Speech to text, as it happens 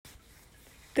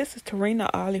This is Tarina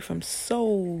Ali from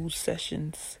Soul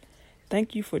Sessions.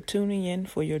 Thank you for tuning in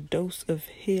for your dose of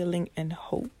healing and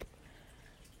hope.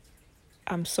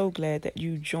 I'm so glad that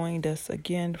you joined us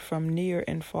again from near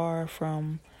and far,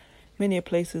 from many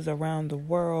places around the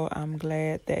world. I'm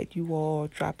glad that you all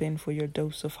drop in for your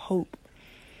dose of hope.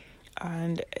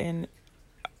 And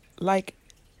like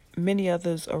many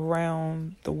others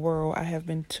around the world, I have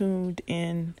been tuned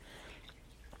in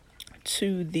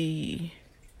to the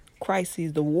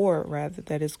crises, the war rather,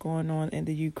 that is going on in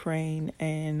the Ukraine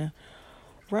and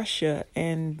Russia.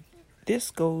 And this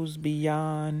goes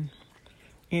beyond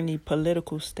any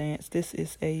political stance. This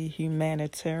is a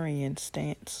humanitarian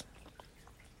stance.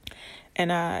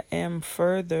 And I am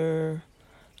further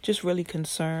just really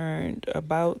concerned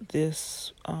about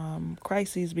this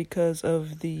crisis because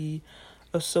of the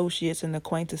associates and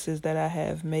acquaintances that I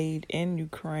have made in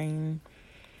Ukraine.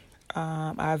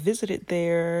 I visited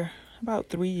there about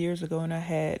 3 years ago, and I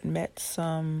had met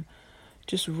some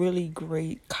just really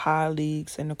great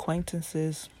colleagues and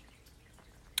acquaintances.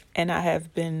 And I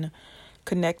have been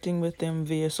connecting with them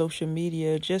via social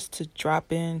media just to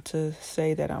drop in to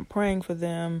say that I'm praying for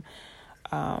them,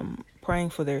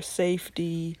 praying for their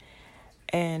safety,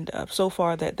 and so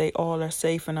far that they all are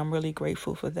safe, and I'm really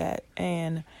grateful for that.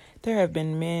 And there have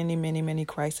been many, many, many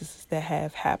crises that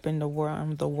have happened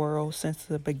around the world since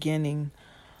the beginning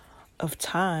of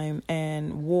time,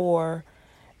 and war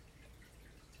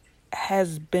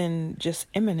has been just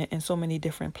imminent in so many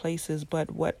different places. But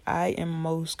what I am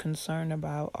most concerned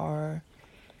about are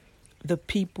the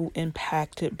people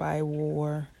impacted by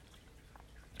war.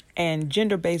 And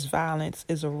gender-based violence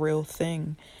is a real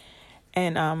thing.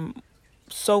 And I'm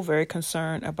so very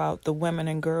concerned about the women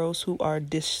and girls who are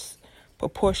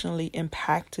disproportionately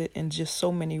impacted in just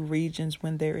so many regions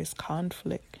when there is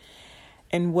conflict.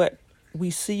 And what we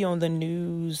see on the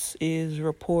news is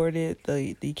reported,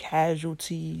 the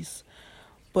casualties.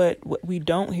 But what we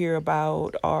don't hear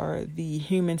about are the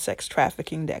human sex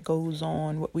trafficking that goes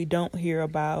on. What we don't hear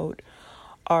about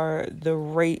are the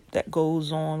rape that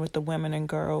goes on with the women and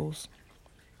girls.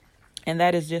 And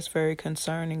that is just very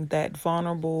concerning, that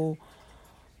vulnerable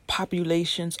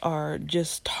populations are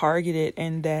just targeted,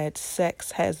 and that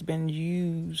sex has been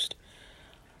used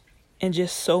in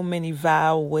just so many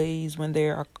vile ways when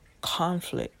there are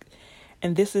conflict.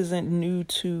 And this isn't new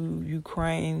to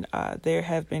Ukraine. There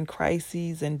have been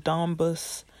crises in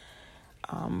Donbass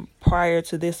prior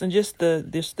to this, and just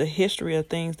the history of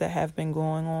things that have been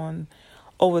going on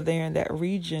over there in that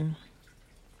region.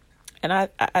 And I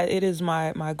it is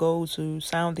my goal to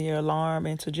sound the alarm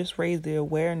and to just raise the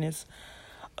awareness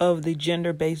of the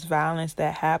gender-based violence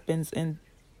that happens, and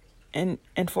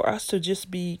for us to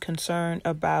just be concerned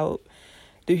about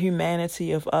the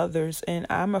humanity of others. And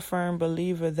I'm a firm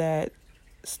believer that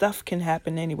stuff can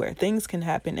happen anywhere. Things can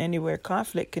happen anywhere.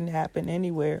 Conflict can happen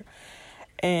anywhere.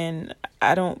 And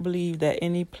I don't believe that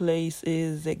any place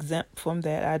is exempt from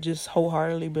that. I just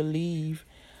wholeheartedly believe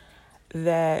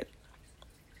that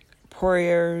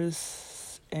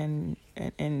prayers and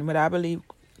what I believe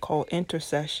called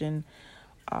intercession,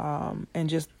 and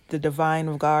just the divine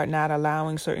of God not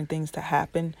allowing certain things to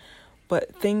happen.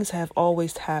 But things have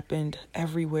always happened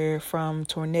everywhere, from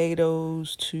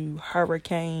tornadoes to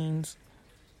hurricanes.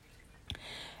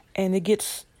 And it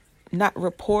gets not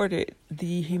reported,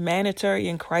 the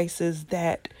humanitarian crises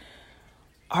that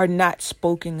are not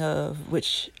spoken of,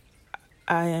 which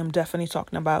I am definitely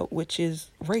talking about, which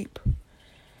is rape.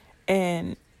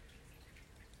 And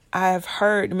I've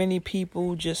heard many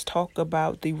people just talk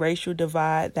about the racial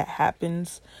divide that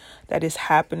is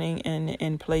happening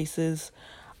in places.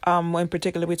 In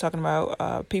particular, we're talking about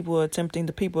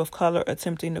the people of color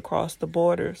attempting to cross the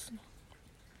borders,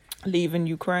 leaving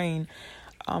Ukraine.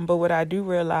 But what I do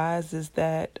realize is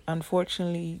that,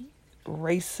 unfortunately,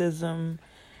 racism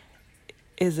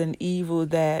is an evil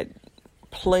that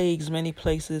plagues many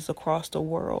places across the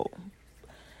world.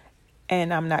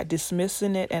 And I'm not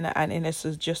dismissing it, and this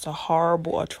is just a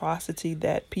horrible atrocity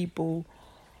that people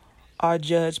are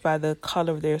judged by the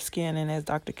color of their skin, and as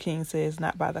Dr. King says,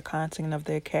 not by the content of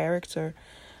their character,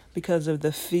 because of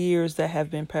the fears that have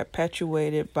been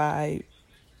perpetuated by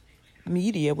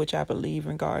media, which I believe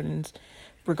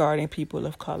regarding people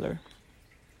of color.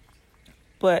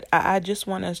 But I just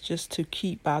want us just to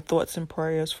keep our thoughts and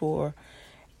prayers for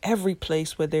every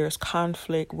place where there's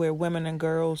conflict, where women and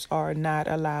girls are not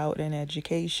allowed in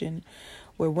education,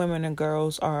 where women and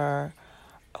girls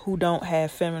who don't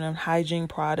have feminine hygiene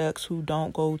products, who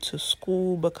don't go to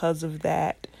school because of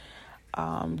that.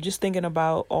 Just thinking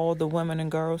about all the women and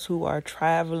girls who are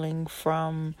traveling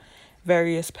from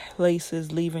various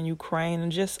places, leaving Ukraine,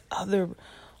 and just other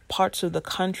parts of the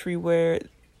country where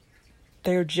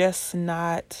they're just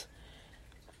not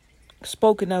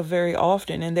spoken of very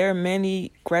often. And there are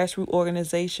many grassroots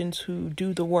organizations who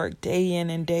do the work day in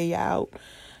and day out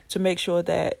to make sure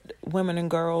that women and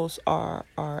girls are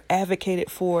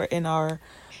advocated for and are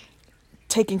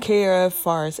taken care of as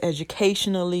far as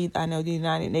educationally. I know the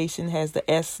United Nations has the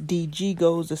SDG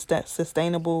goals, the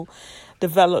Sustainable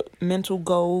Developmental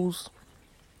Goals,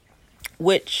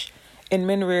 which in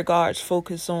many regards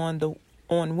focus on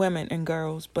women and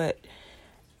girls. But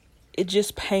it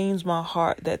just pains my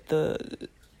heart that the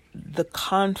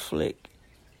conflict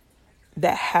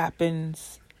that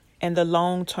happens and the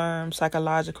long-term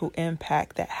psychological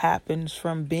impact that happens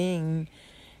from being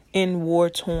in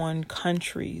war-torn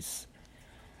countries,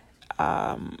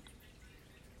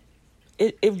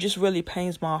 it just really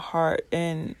pains my heart.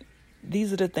 And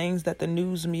these are the things that the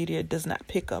news media does not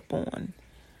pick up on.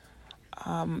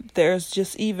 There's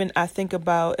just, even I think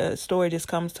about a story that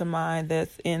comes to mind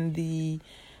that's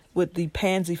with the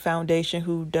Pansy Foundation,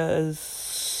 who does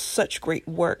such great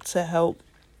work to help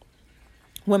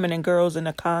women and girls in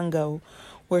the Congo,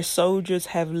 where soldiers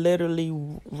have literally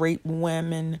raped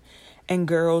women and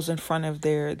girls in front of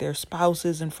their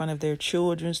spouses, in front of their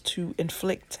children, to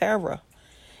inflict terror.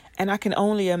 And I can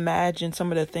only imagine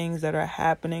some of the things that are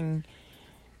happening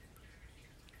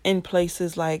in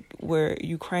places like where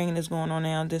Ukraine is going on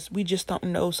now. We just don't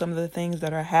know some of the things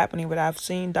that are happening, but I've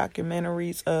seen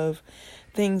documentaries of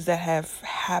things that have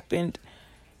happened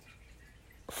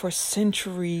for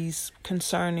centuries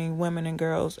concerning women and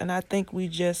girls. And I think we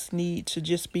just need to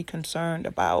just be concerned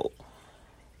about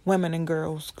women and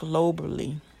girls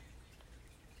globally,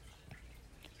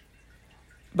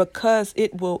 because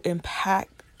it will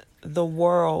impact the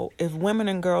world. If women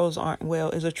and girls aren't well,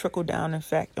 is a trickle-down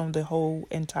effect on the whole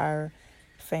entire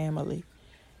family.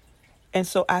 And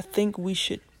so I think we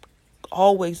should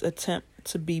always attempt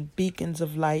to be beacons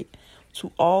of light, to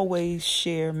always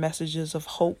share messages of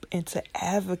hope, and to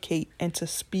advocate and to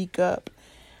speak up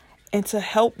and to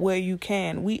help where you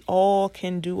can. We all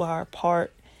can do our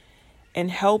part in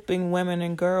helping women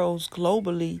and girls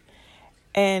globally,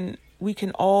 and we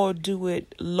can all do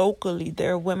it locally.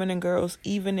 There are women and girls,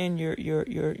 even in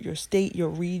your state, your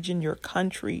region, your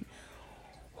country,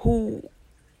 who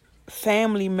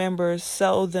family members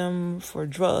sell them for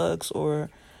drugs, or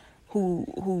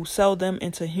who sell them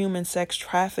into human sex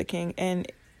trafficking. And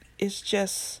it's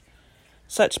just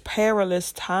such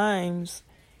perilous times,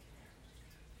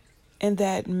 and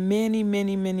that many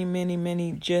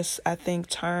just, I think,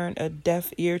 turn a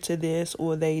deaf ear to this,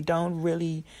 or they don't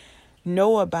really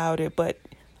know about it. But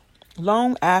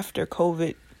long after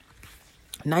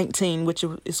COVID-19, which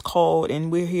is called,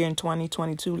 and we're here in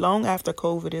 2022, long after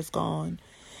COVID is gone,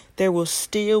 there will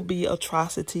still be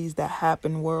atrocities that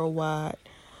happen worldwide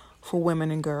for women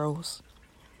and girls.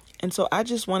 And so I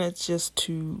just wanted just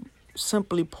to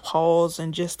simply pause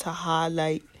and just to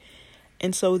highlight,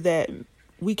 and so that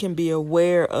we can be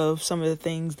aware of some of the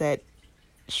things that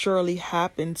surely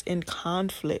happens in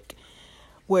conflict,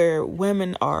 where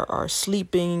women are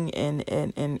sleeping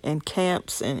in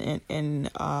camps and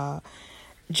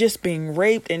just being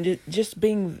raped and just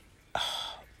being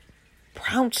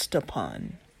pounced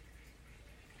upon.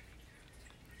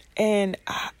 And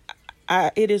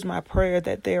it is my prayer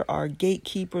that there are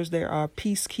gatekeepers, there are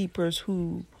peacekeepers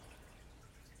who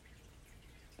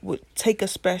would take a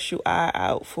special eye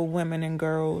out for women and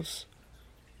girls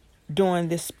during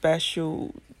this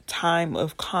special time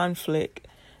of conflict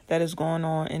that is going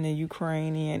on in the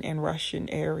Ukrainian and Russian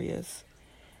areas.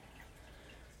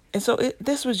 And so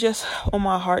this was just on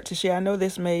my heart to share. I know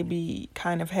this may be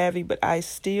kind of heavy, but I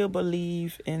still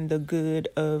believe in the good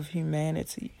of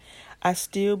humanity. I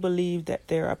still believe that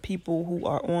there are people who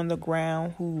are on the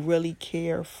ground who really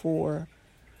care for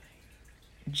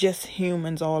just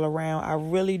humans all around. I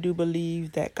really do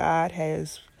believe that God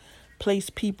has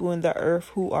placed people in the earth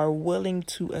who are willing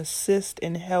to assist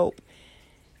and help,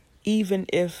 even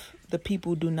if the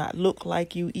people do not look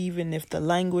like you, even if the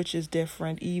language is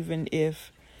different, even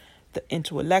if the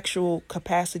intellectual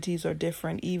capacities are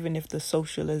different, even if the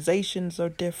socializations are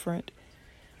different.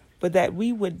 But that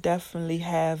we would definitely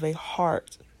have a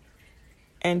heart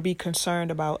and be concerned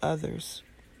about others.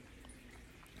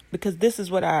 Because this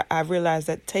is what I realize,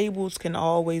 that tables can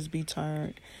always be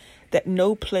turned, that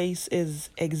no place is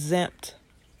exempt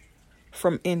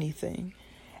from anything.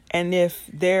 And if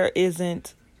there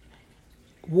isn't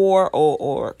war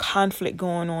or conflict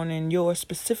going on in your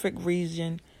specific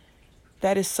region,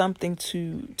 that is something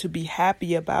to be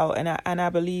happy about. And I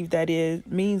believe that it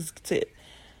means to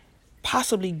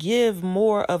possibly give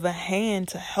more of a hand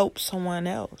to help someone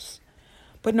else.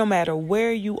 But no matter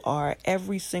where you are,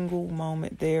 every single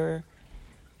moment there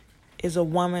is a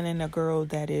woman and a girl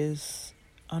that is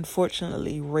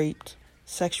unfortunately raped,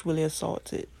 sexually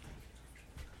assaulted,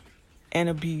 and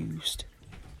abused.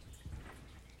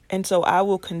 And so I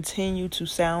will continue to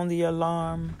sound the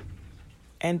alarm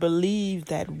and believe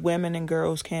that women and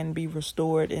girls can be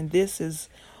restored. And this is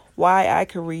why I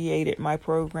created my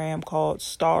program called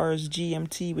STARS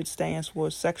GMT, which stands for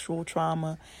Sexual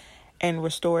Trauma and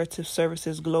Restorative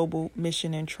Services Global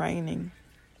Mission and Training.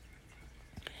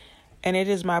 And it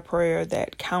is my prayer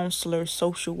that counselors,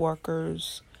 social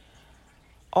workers,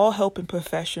 all helping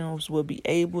professionals will be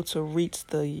able to reach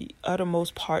the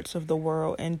uttermost parts of the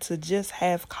world and to just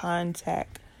have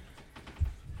contact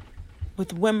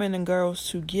with women and girls,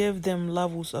 to give them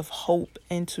levels of hope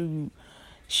and to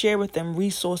share with them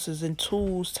resources and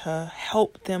tools to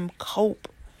help them cope.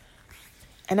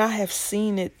 And I have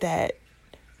seen it that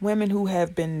women who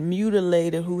have been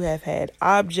mutilated, who have had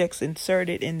objects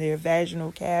inserted in their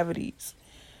vaginal cavities,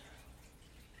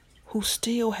 who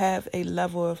still have a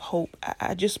level of hope.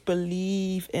 I just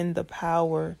believe in the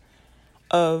power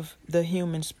of the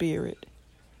human spirit.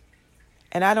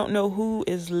 And I don't know who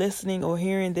is listening or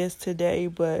hearing this today,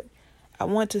 but I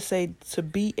want to say to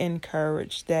be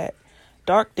encouraged that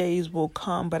dark days will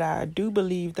come, but I do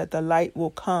believe that the light will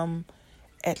come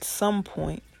at some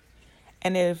point.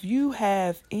 And if you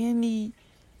have any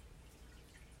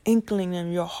inkling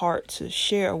in your heart to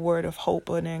share a word of hope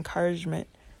or an encouragement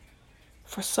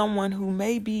for someone who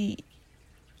may be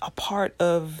a part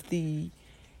of the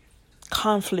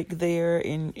conflict there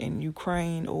in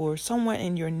Ukraine, or someone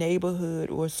in your neighborhood,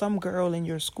 or some girl in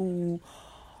your school,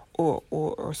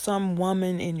 or some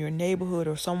woman in your neighborhood,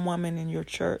 or some woman in your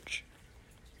church.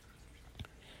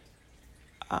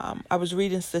 I was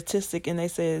reading statistic and they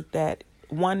said that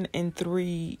 1 in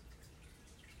 3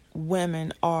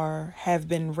 women have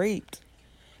been raped.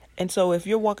 And so if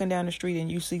you're walking down the street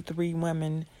and you see 3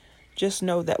 women, just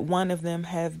know that 1 of them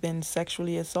have been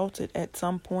sexually assaulted at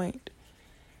some point.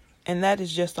 And that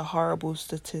is just a horrible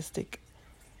statistic.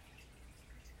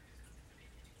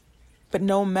 But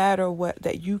no matter what,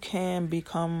 that you can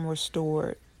become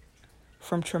restored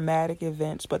from traumatic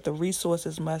events, but the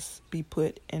resources must be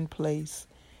put in place.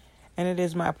 And it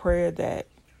is my prayer that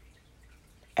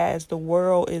as the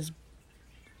world is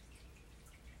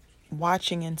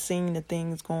watching and seeing the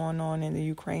things going on in the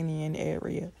Ukrainian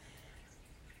area,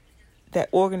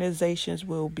 that organizations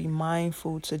will be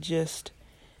mindful to just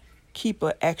keep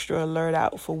an extra alert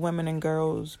out for women and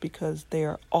girls, because they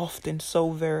are often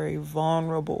so very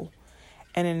vulnerable.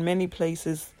 And in many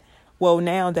places, well,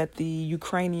 now that the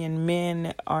Ukrainian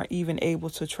men aren't even able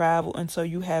to travel, and so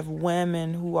you have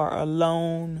women who are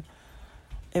alone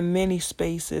in many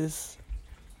spaces.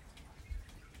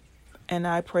 And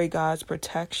I pray God's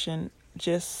protection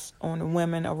just on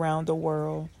women around the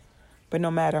world. But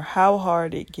no matter how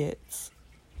hard it gets,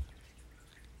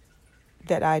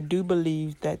 that I do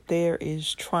believe that there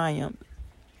is triumph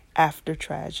after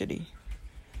tragedy.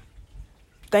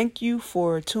 Thank you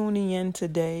for tuning in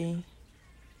today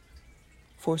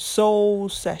for Soul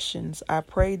Sessions. I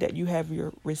pray that you have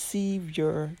received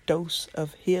your dose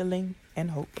of healing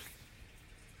and hope.